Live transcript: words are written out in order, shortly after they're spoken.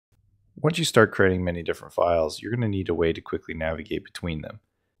Once you start creating many different files, you're going to need a way to quickly navigate between them.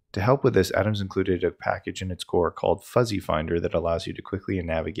 To help with this, Atom's included a package in its core called Fuzzy Finder that allows you to quickly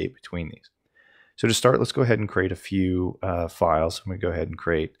navigate between these. So to start, let's go ahead and create a few files. I'm going to go ahead and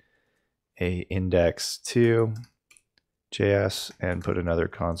create a index2.js and put another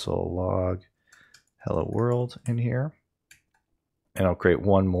console log hello world in here. And I'll create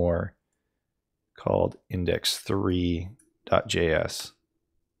one more called index3.js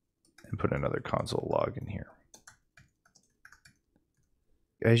and put another console log in here.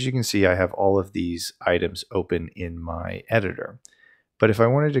 As you can see, I have all of these items open in my editor. But if I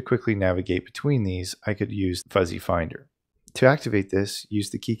wanted to quickly navigate between these, I could use Fuzzy Finder. To activate this,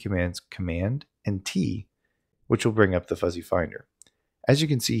 use the key commands Command and T, which will bring up the Fuzzy Finder. As you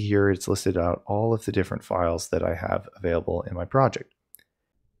can see here, it's listed out all of the different files that I have available in my project.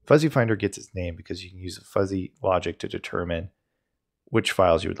 Fuzzy Finder gets its name because you can use a fuzzy logic to determine which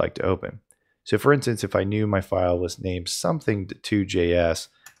files you would like to open. So for instance, if I knew my file was named something to 2.js,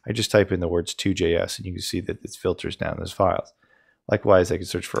 I just type in the words 2.js and you can see that it filters down those files. Likewise, I can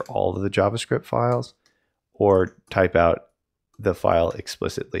search for all of the JavaScript files or type out the file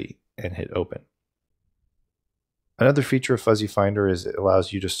explicitly and hit open. Another feature of Fuzzy Finder is it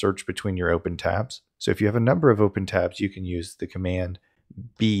allows you to search between your open tabs. So if you have a number of open tabs, you can use the command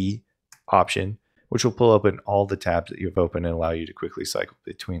B option, which will pull open all the tabs that you've opened and allow you to quickly cycle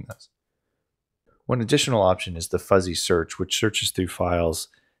between those. One additional option is the fuzzy search, which searches through files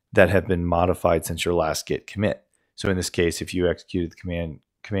that have been modified since your last git commit. So in this case, if you executed the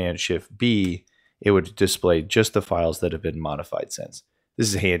command Shift B, it would display just the files that have been modified since. This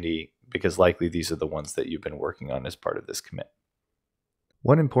is handy because likely these are the ones that you've been working on as part of this commit.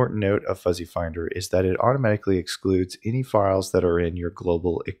 One important note of Fuzzy Finder is that it automatically excludes any files that are in your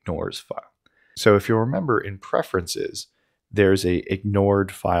global ignores file. So if you'll remember in preferences, there's a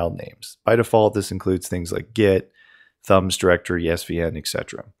ignored file names. By default, this includes things like Git, thumbs directory, svn,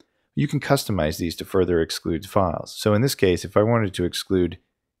 etc. You can customize these to further exclude files. So in this case, if I wanted to exclude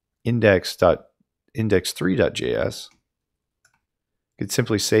index3.js, I could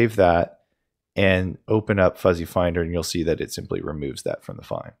simply save that and open up Fuzzy Finder, and you'll see that it simply removes that from the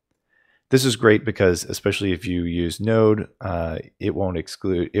file. This is great because especially if you use Node, it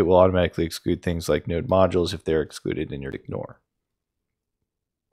will automatically exclude things like Node modules if they're excluded in your ignore.